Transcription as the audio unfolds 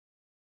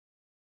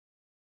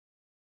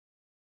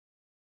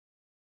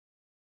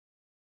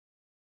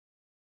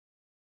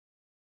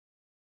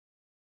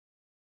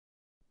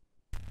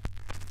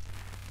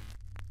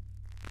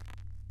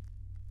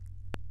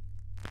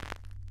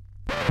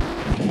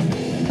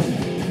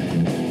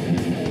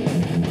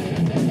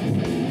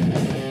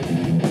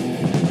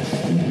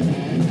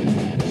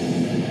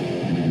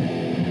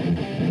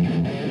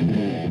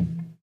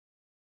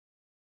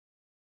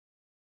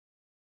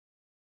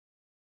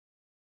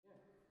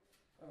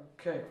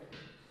Okay.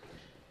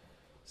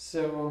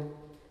 So,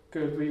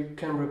 good. We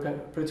can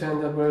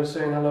pretend that we're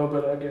saying hello,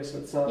 but I guess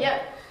it's not.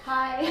 Yep.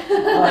 Hi.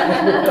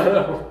 Hi.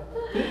 Hello.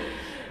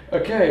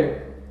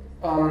 Okay.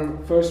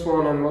 First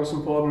one and most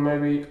important,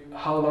 maybe.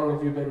 How long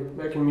have you been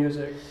making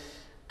music?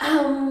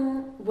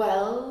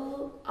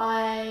 Well,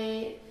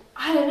 I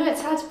don't know.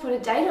 It's hard to put a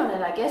date on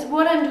it. I guess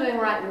what I'm doing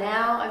right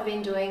now, I've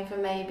been doing for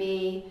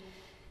maybe,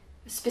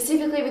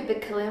 specifically with the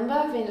kalimba,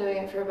 I've been doing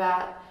it for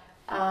about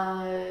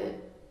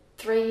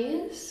 3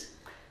 years.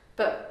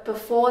 But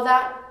before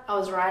that, I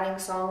was writing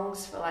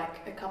songs for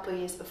like a couple of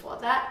years before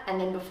that, and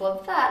then before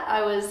that,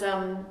 I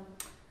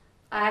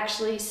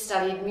actually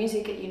studied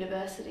music at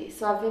university.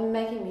 So I've been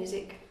making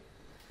music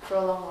for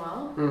a long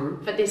while.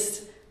 Mm-hmm. But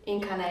this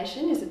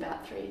incarnation is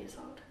about 3 years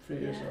old. 3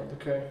 years old.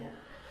 Okay.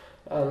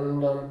 Yeah.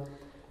 And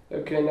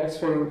okay,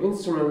 next thing,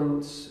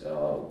 instruments.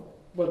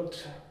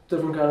 What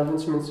different kind of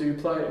instruments do you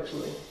play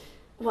actually?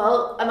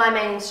 Well, my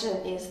main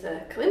instrument is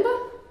the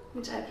kalimba,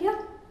 which I have here,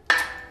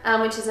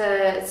 which is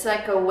it's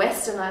like a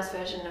westernized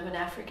version of an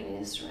African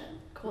instrument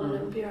called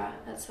an mbira.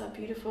 That's a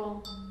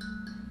beautiful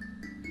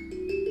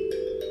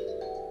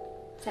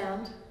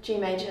sound, G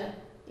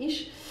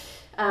major-ish.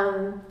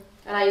 And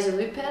I use a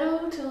loop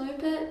pedal to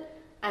loop it,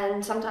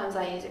 and sometimes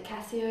I use a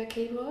Casio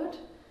keyboard.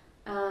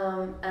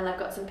 And I've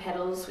got some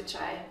pedals which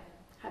I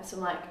have some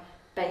like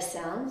bass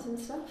sounds and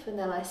stuff, and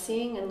then I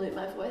sing and loop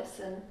my voice,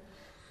 and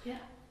yeah.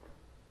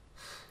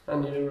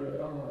 And you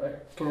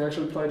can you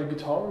actually play the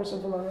guitar or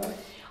something like that?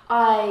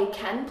 I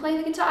can play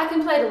the guitar. I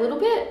can play it a little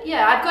bit.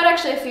 Yeah, I've got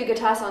actually a few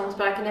guitar songs,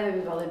 but I can never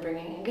be bothered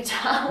bringing a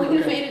guitar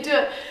with me to do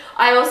it.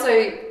 I also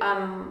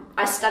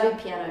I studied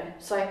piano,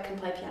 so I can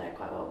play piano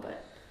quite well,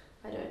 but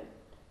I don't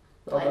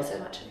play it so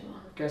much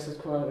anymore. I guess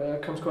it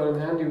comes quite in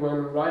handy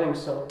when writing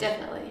songs.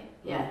 Definitely,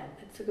 yeah.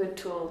 It's a good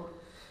tool.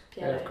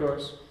 Piano. Yeah, of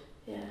course.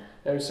 Yeah.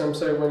 And some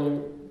say when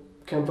you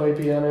can play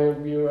piano,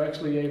 you're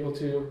actually able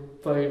to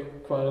play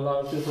quite a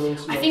lot of different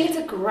instruments. I think it's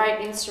a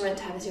great instrument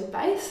to have as your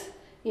base,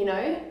 you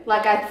know?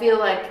 Like I feel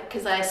like,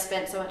 because I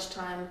spent so much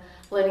time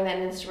learning that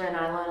instrument,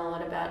 I learn a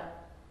lot about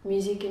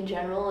music in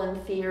general and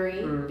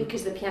theory,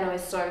 because the piano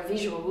is so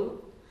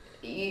visual.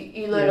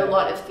 You learn a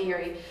lot of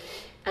theory,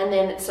 and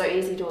then it's so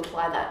easy to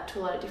apply that to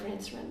a lot of different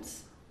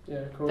instruments.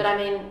 Yeah, cool. But I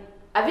mean,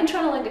 I've been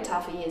trying to learn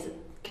guitar for years.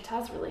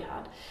 Guitar's really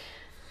hard.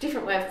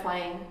 Different way of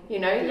playing, you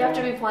know? You have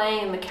to be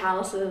playing in the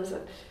calluses,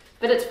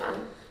 but it's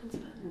fun. It's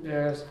fun.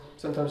 Yeah,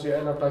 sometimes you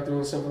end up like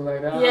doing something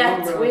like that. Yeah,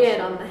 it's weird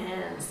on the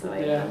hands. The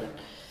way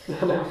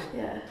No.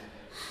 Yeah.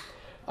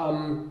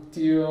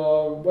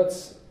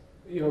 What's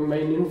your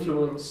main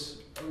influence?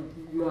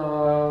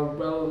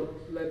 Well,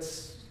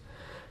 let's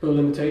put a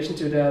limitation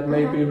to that.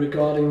 Maybe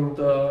regarding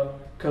the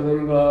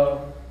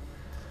kalimba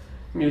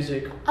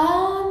music.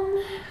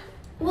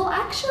 Well,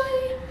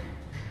 actually,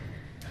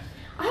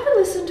 I haven't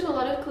listened to a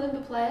lot of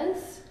kalimba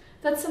players.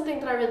 That's something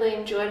that I really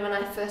enjoyed when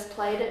I first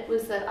played it,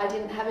 was that I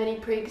didn't have any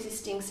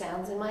pre-existing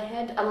sounds in my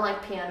head,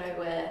 unlike piano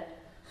where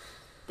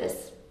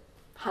there's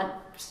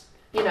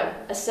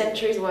a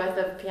century's worth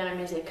of piano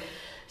music.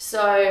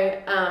 So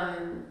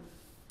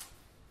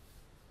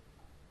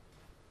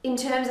in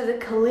terms of the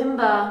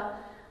kalimba,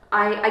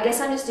 I guess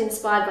I'm just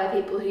inspired by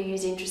people who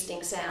use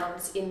interesting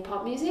sounds in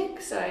pop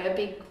music. So a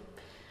big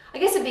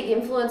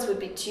influence would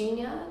be Tune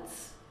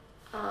Yards.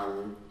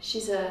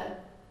 She's a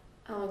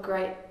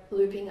great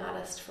looping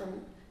artist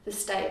from the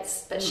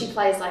States, but she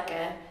plays like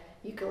a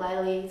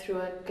ukulele through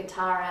a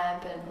guitar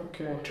amp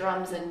and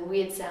drums and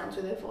weird sounds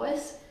with her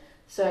voice.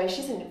 So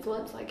she's an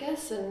influence, I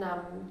guess, and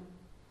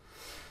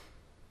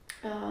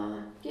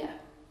yeah.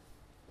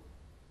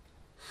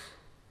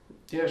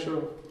 Yeah,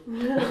 sure.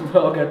 We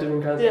all got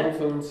different kinds of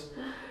influence.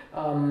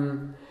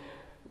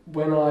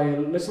 When I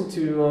listen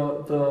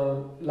to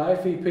the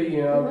live EP,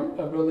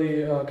 I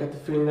really get the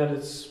feeling that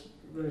it's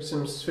really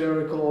some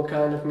spherical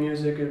kind of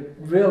music. It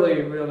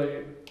really,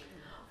 really.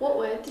 What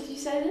word did you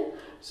say then?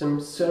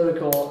 Some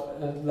spherical,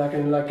 like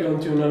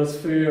going to another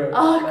sphere,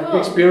 like cool.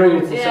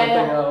 Experiencing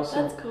something else.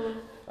 That's cool.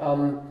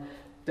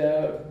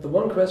 The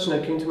one question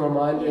that came to my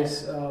mind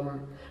is,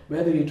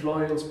 where do you draw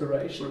your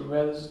inspiration?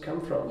 Where does it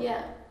come from?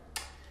 Yeah.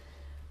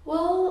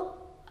 Well,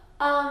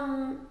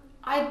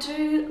 I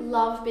do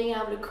love being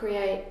able to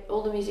create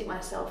all the music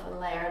myself and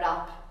layer it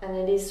up, and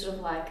it is sort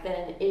of like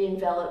then it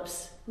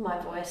envelops my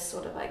voice,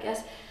 sort of, I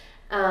guess.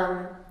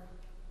 And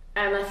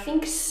I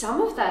think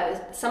some of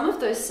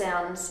those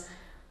sounds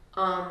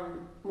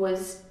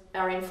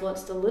are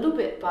influenced a little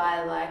bit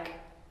by, like,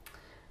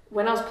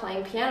 when I was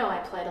playing piano, I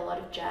played a lot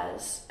of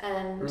jazz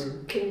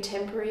and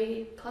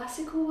contemporary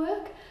classical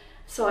work.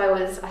 So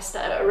I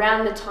started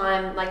around the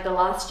time, like the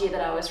last year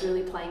that I was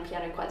really playing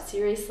piano quite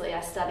seriously, I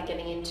started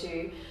getting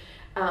into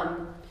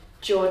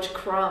George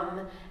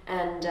Crumb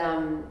and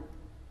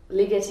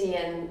Ligeti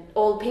and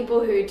all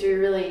people who do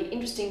really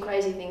interesting,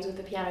 crazy things with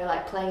the piano,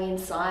 like playing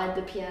inside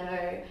the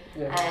piano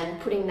and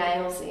putting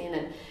nails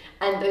in,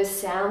 and those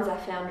sounds I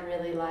found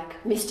really like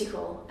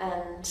mystical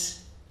and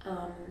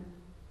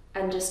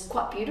just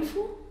quite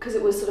beautiful, because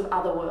it was sort of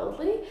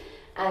otherworldly.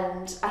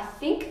 And I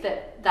think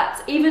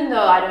that's, even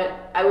though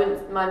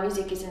my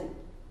music isn't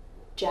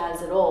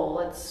jazz at all.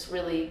 It's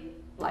really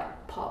like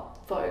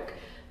pop folk.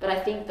 But I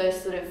think those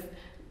sort of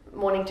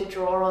wanting to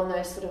draw on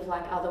those sort of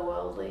like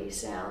otherworldly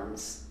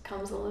sounds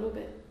comes a little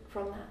bit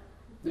from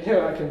that.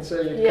 Yeah, I can say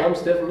it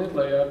comes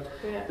definitely.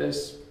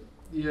 There's,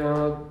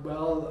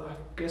 well, I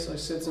guess I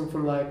said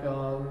something like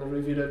in the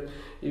review that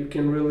you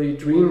can really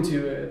dream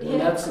to it. And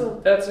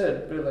that's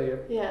it, really.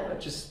 Yeah. I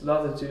just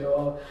love it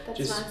too. That's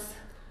just nice.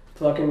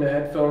 plug in the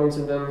headphones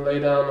and then lay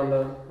down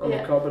on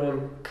the carpet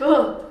and...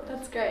 Cool,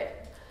 that's great.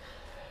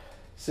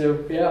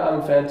 So, yeah, I'm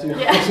a fan too.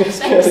 Yeah,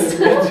 just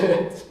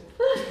thanks.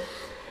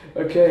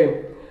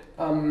 Okay.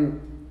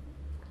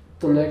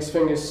 The next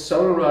thing is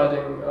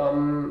songwriting.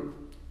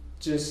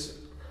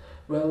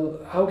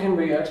 How can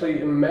we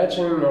actually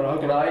imagine, or how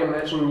can I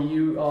imagine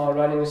you are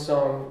writing a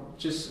song?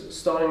 Just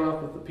starting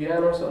off with the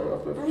piano, starting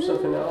off with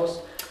something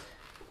else?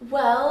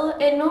 Well,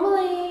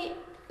 normally,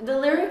 the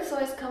lyrics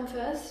always come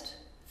first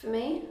for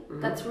me.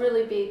 Mm-hmm. That's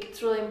really big.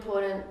 It's really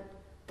important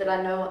that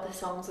I know what the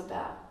song's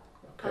about.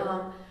 Okay.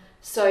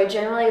 So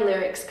generally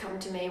lyrics come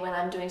to me when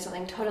I'm doing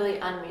something totally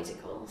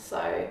unmusical.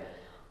 So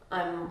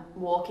I'm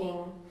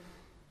walking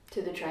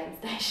to the train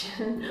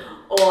station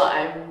or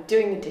I'm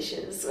doing the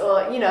dishes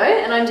or,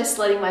 and I'm just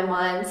letting my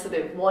mind sort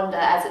of wander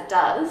as it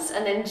does.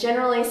 And then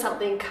generally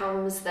something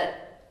comes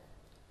that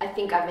I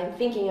think I've been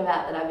thinking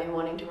about, that I've been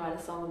wanting to write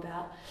a song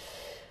about.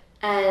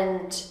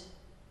 And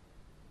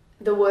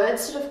the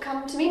words sort of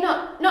come to me,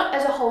 not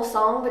as a whole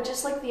song, but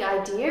just like the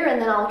idea,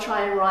 and then I'll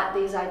try and write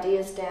these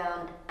ideas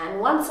down. And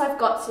once I've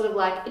got sort of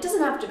like, it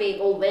doesn't have to be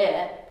all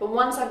there, but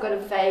once I've got a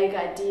vague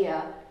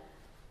idea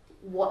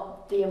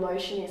what the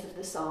emotion is of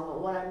the song or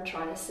what I'm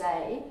trying to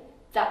say,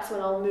 that's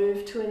when I'll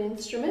move to an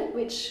instrument,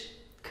 which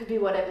could be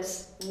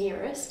whatever's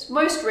nearest.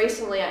 Most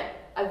recently,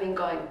 I've been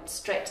going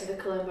straight to the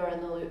kalimba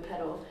and the loop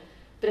pedal,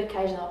 but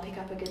occasionally I'll pick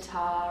up a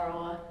guitar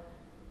or,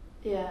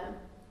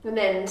 and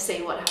then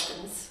see what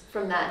happens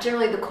from that.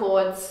 Generally the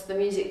chords, the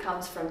music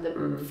comes from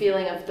the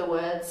feeling of the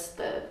words,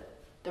 the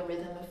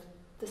rhythm of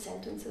the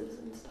sentences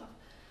and stuff.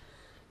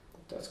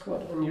 That's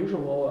quite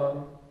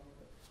unusual.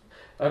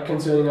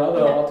 Concerning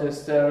other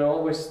artists, they're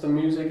always the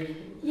music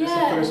is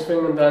the first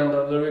thing, and then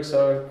the lyrics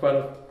are quite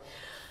a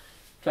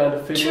kind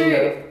of feeling.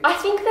 True. I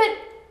think that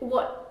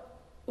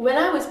when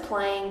I was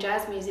playing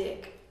jazz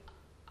music,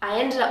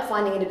 I ended up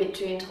finding it a bit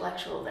too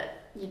intellectual, that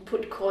you'd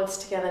put chords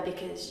together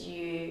because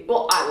I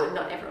would,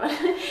 not everyone,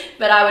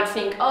 but I would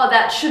think,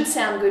 that should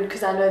sound good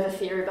because I know the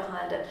theory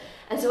behind it.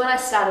 And so when I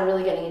started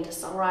really getting into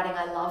songwriting,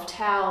 I loved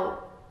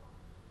how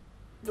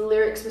the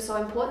lyrics were so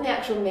important. The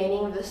actual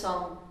meaning of the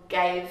song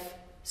gave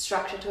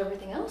structure to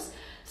everything else.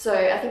 So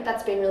I think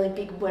that's been really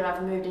big when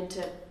I've moved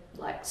into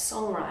like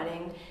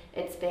songwriting.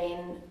 It's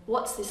been,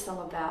 what's this song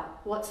about?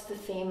 What's the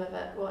theme of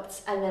it?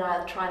 And then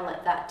I try and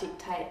let that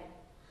dictate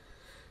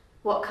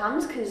what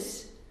comes,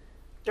 because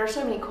there are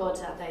so many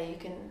chords out there. You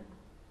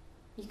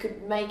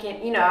could make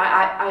it,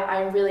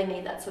 I really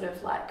need that sort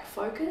of like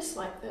focus,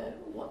 like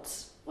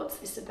what's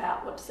this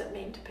about? What does it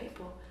mean to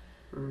people?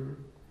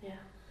 Yeah.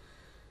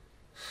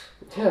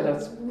 Yeah,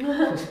 that's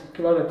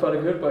quite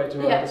a good way to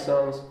write the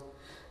songs,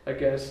 I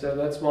guess. So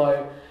that's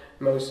why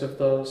most of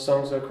the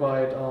songs are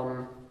quite,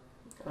 I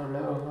don't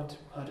know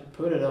how to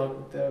put it.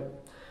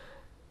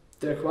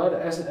 They're quite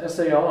as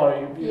they are.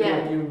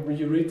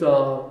 You read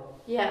the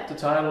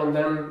title and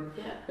then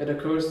it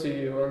occurs to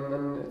you, and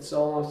then it's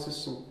almost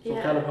just some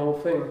kind of whole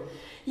thing.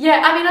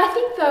 Yeah, I mean, I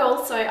think though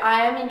also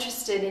I am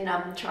interested in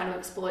trying to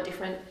explore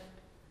different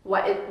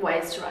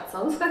ways to write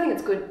songs. I think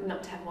it's good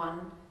not to have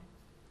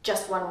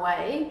just one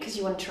way, because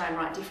you want to try and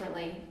write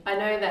differently. I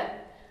know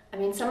that,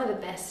 some of the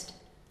best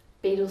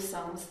Beatles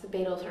songs, the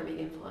Beatles are a big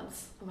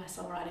influence on my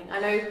songwriting. I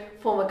know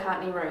Paul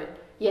McCartney wrote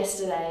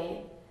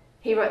Yesterday.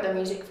 He wrote the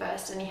music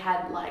first and he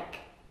had like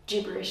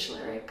gibberish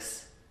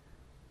lyrics.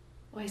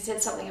 Well, he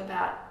said something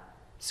about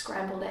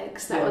scrambled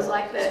eggs. That was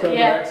like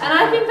eggs. And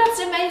I think that's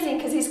amazing,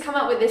 because he's come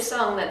up with this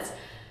song that's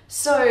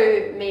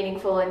so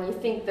meaningful, and you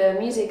think the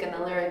music and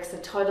the lyrics are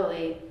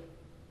totally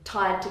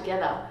tied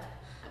together,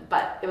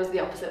 but it was the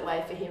opposite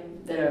way for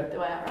him than the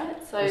way I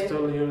write. So it's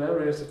totally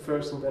hilarious at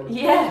first, and then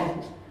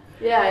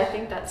I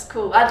think that's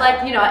cool. I'd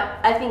like,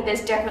 I think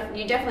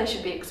you definitely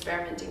should be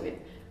experimenting with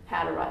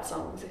how to write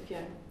songs if you're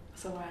a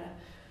songwriter.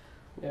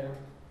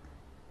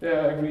 Yeah,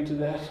 I agree to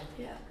that.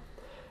 Yeah.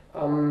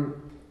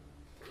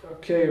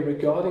 Okay,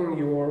 regarding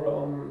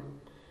your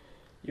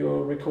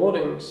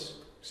recordings,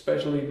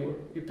 especially the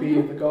EP,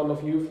 The Garden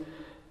of Youth,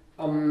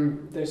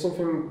 there's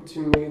something to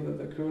me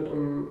that occurred.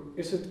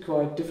 Is it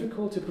quite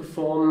difficult to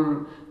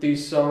perform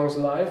these songs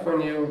live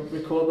when you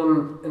record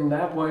them in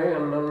that way?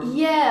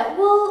 Yeah,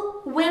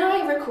 well, when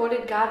I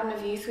recorded Garden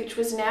of Youth, which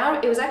was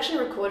it was actually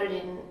recorded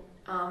in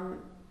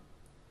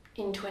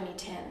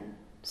 2010,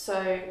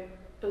 so it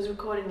was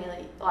recorded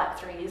nearly like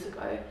 3 years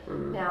ago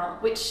now,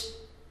 which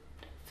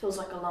feels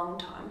like a long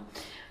time.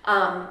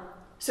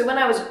 So when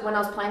I was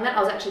playing that,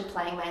 I was actually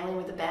playing mainly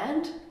with a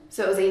band,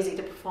 so it was easy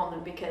to perform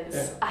them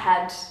because I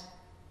had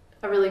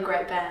a really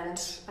great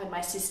band. I had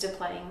my sister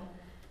playing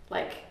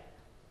like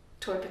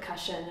toy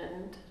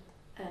percussion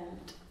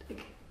and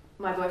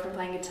my boyfriend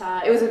playing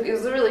guitar. It was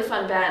a really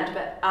fun band,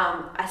 but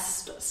I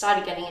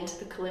started getting into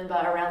the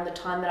kalimba around the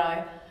time that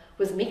I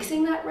was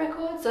mixing that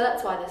record, so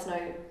that's why there's no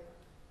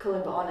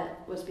kalimba on it,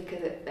 was because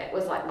that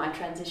was like my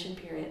transition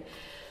period.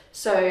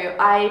 So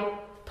I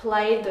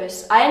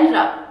ended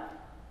up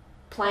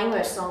playing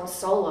those songs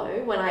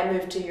solo when I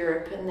moved to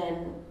Europe, and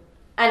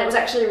it was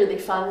actually really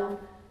fun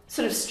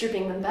sort of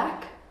stripping them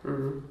back.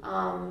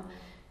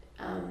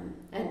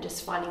 And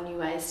just finding new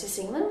ways to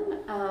sing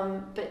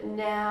them. But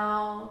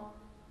now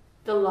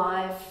the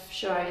live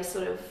show is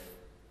sort of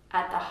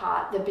at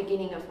the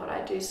beginning of what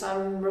I do. So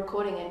I'm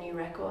recording a new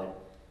record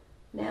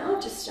now,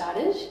 just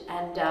started,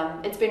 and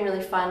it's been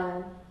really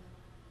fun.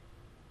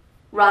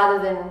 Rather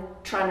than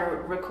trying to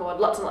record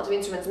lots and lots of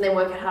instruments and then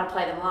work out how to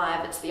play them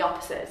live, it's the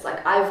opposite. It's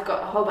like I've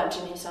got a whole bunch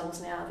of new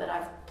songs now that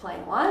I've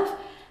playing live,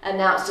 and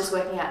now it's just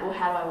working out, well,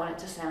 how do I want it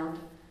to sound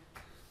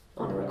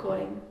on a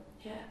recording?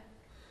 Yeah.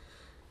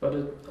 But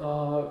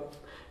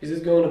is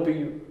it going to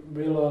be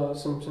real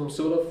some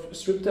sort of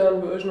stripped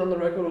down version on the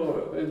record,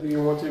 or do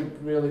you want to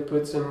really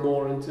put some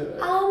more into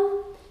it?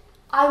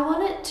 I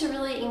want it to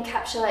really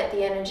encapsulate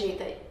the energy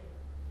that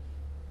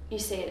you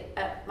see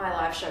at my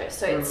live show.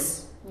 So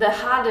it's the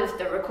heart of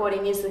the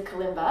recording is the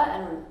kalimba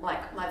and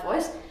like my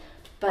voice,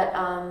 but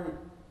I'm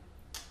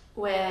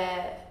working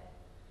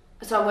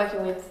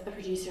with a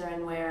producer,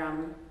 and we're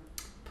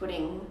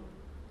putting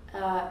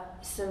a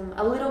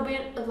little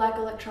bit of like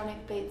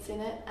electronic beats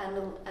in it, and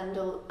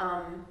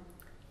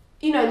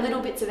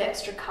little bits of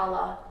extra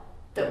color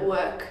that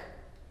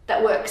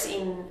works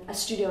in a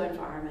studio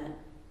environment.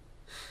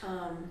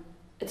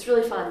 It's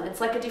really fun.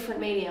 It's like a different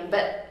medium,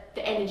 but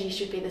the energy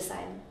should be the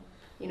same,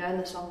 and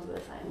the songs are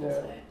the same. Yeah.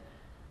 So,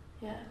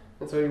 yeah.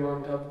 And so you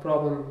won't have a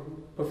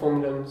problem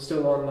performing them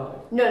still on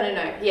live? No.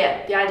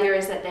 Yeah, the idea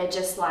is that they're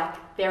just like,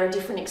 they're a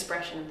different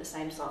expression of the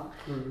same song.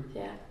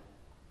 Yeah.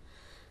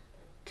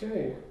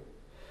 Okay.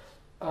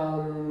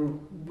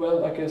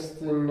 Well, I guess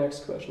the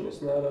next question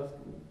is not of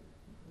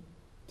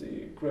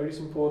the greatest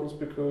importance,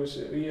 because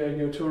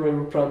you're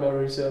touring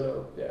primary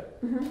solo. Yeah.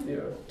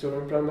 You're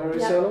touring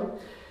primary solo.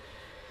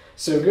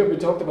 So good, we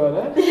talked about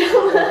that.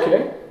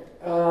 Okay.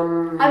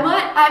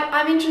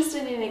 I'm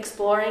interested in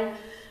exploring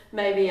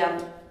maybe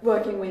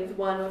working with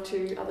one or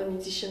two other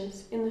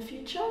musicians in the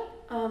future.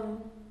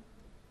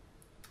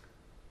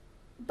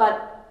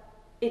 But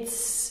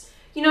it's,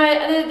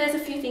 there's a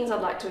few things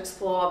I'd like to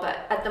explore,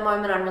 but at the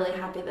moment I'm really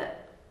happy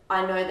that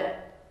I know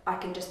that I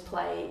can just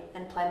play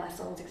my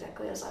songs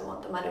exactly as I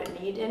want them. I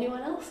don't need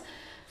anyone else.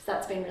 So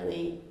that's been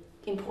really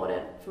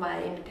important for my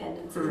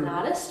independence as an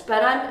artist.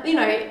 But I'm,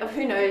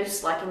 who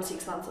knows, like in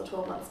 6 months or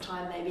 12 months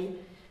time,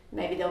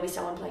 maybe there'll be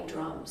someone playing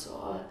drums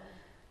or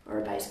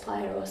a bass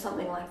player or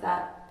something like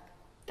that.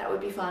 That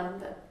would be fun,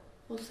 but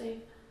we'll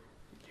see.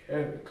 Yeah,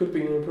 it could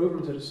be an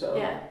improvement to the sound.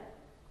 Yeah.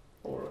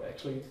 Or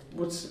actually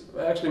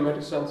make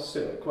it sound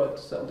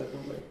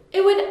differently.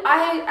 It would.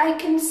 I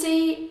can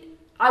see.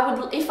 I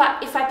would, if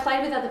I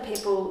played with other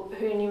people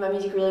who knew my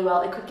music really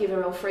well, it could give a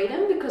real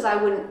freedom, because I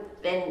wouldn't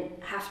then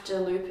have to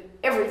loop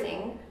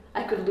everything.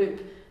 I could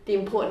loop the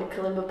important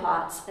kalimba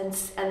parts and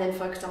then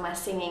focus on my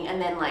singing,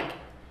 and then like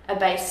a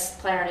bass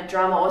player and a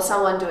drummer or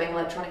someone doing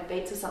electronic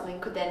beats or something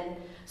could then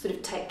sort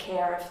of take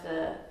care of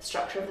the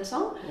structure of the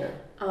song. Yeah.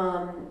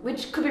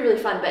 Which could be really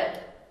fun,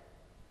 but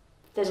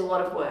there's a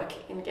lot of work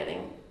in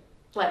getting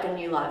like a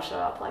new live show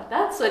up like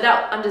that. So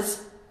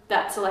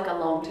that's like a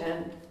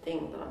long-term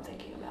thing that I'm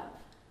thinking about.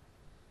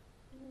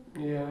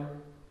 Yeah.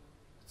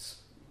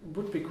 It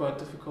would be quite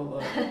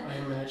difficult, I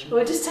imagine. It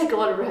would just take a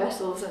lot of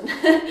rehearsals and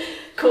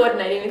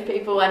coordinating with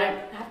people. I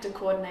don't have to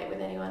coordinate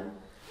with anyone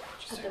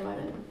at the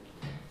moment.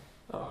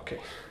 Oh, okay.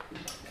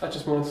 I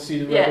just wanted to see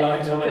the red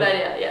light on it. Good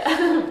idea,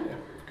 yeah.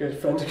 Good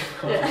friend.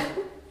 Yeah.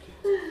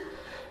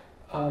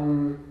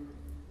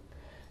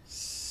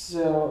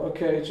 So,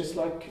 okay, it's just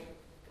like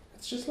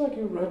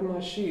you read my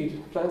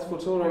sheet. Plans for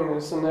touring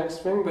is the next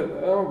thing, but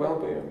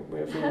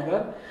we're through with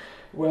that.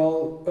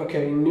 Well,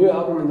 okay, new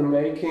album in the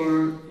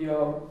making.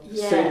 You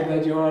stated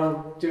that you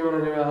are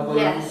doing a new album.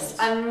 Yes,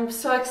 I'm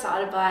so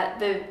excited by it.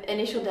 The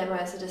initial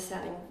demos are just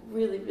sounding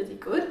really, really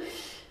good.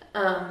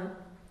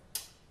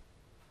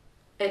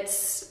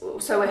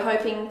 So we're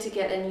hoping to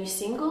get a new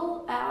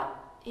single out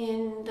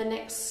in the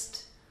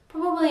next,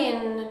 probably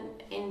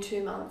in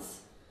 2 months'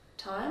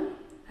 time.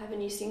 Have a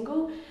new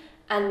single,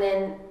 and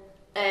then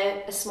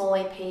a small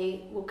EP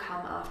will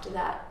come after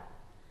that,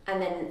 and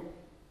then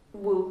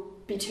we'll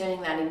be turning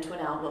that into an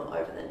album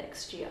over the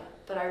next year.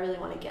 But I really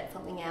want to get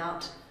something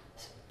out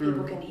so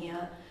people can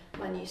hear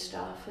my new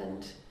stuff.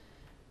 And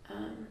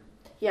I'm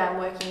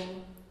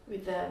working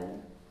with a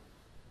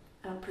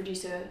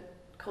producer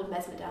called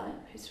Mez Medallion,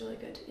 who's really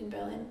good in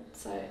Berlin.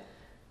 So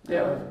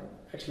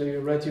actually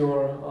read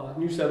your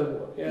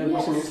newsletter. Yeah, it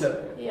was a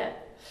newsletter. Yeah.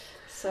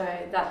 So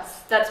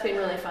that's been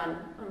really fun.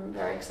 I'm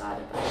very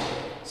excited about it.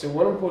 So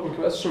one important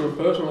question, a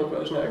personal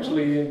question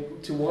actually,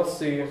 towards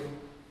the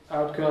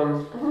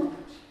outcome,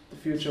 the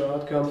future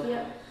outcome.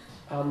 Yeah.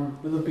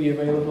 Will it be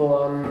available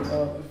on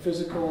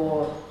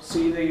physical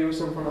CD or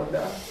something like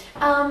that?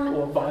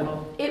 Or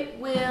vinyl? It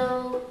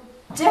will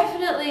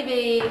Definitely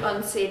be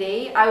on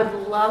CD. I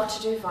would love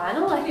to do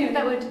vinyl. I think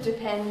that would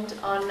depend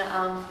on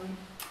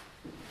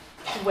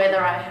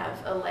whether I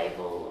have a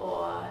label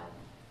or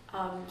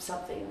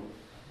something.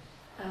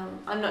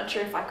 I'm not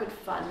sure if I could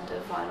fund a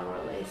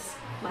vinyl release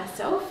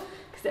myself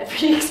because they're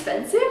pretty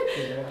expensive.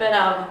 Yeah.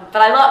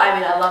 But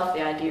I love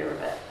the idea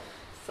of it.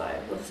 So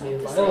we'll see.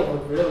 Vinyl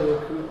would really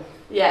look cool.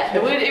 Yeah,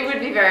 it would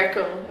be very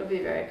cool. It would be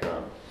very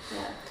cool.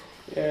 Yeah.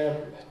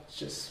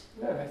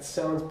 Yeah, that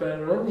sounds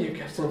better, and you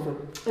get something.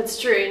 It's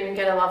true, and you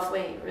get a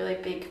lovely, really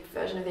big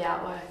version of the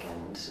artwork,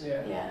 and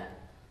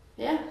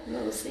yeah,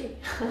 we'll see.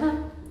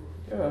 Yeah,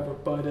 I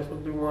would buy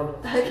definitely one.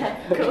 Okay,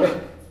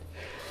 cool.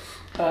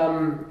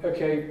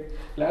 Okay,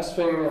 last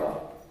thing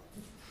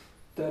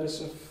that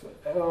is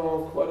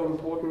of quite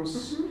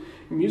importance.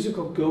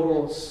 Musical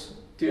goals.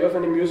 Do you have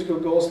any musical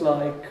goals,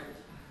 like,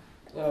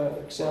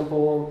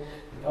 example,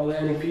 are there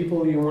any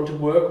people you want to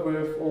work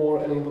with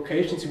or any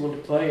locations you want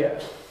to play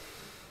at?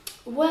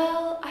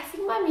 Well, I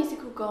think my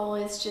musical goal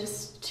is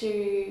just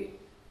to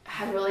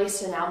have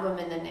released an album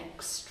in the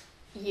next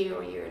year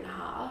or year and a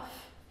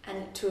half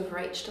and to have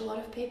reached a lot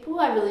of people.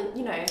 I really,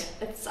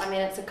 it's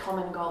a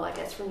common goal, I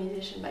guess, for a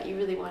musician, but you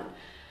really want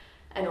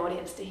an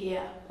audience to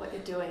hear what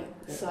you're doing.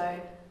 Yeah. So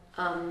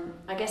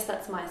I guess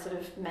that's my sort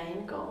of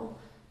main goal.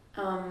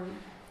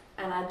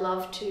 And I'd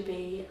love to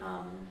be,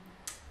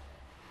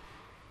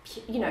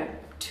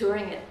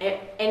 touring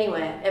it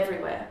anywhere,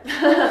 everywhere,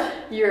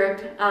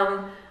 Europe.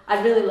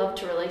 I'd really love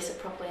to release it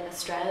properly in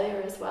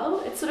Australia as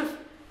well. It's sort of,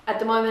 at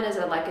the moment, as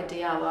a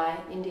DIY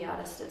indie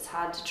artist, it's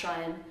hard to try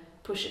and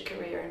push a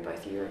career in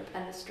both Europe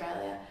and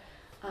Australia.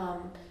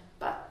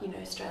 But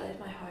Australia is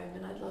my home,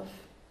 and I'd love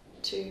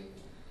to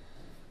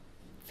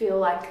feel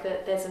like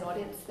that there's an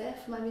audience there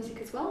for my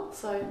music as well.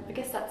 So I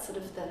guess that's sort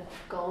of the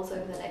goals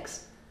over the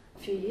next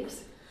few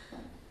years.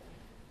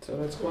 So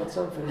that's quite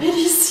something.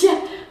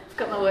 Yeah, I've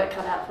got my work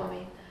cut out for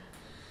me.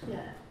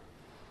 Yeah.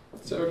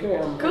 So okay,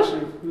 I'm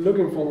actually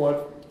looking forward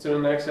to the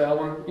next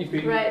album,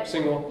 EP,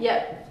 single.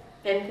 Yeah,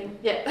 anything.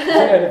 Yeah.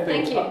 Anything.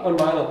 Thank you. On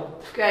vinyl.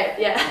 Great.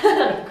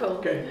 Yeah. Cool.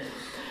 Okay.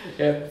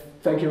 Yeah.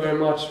 Thank you very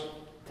much.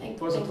 It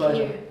was a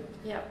pleasure.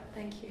 Yeah.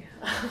 Thank you.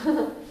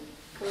 Cool.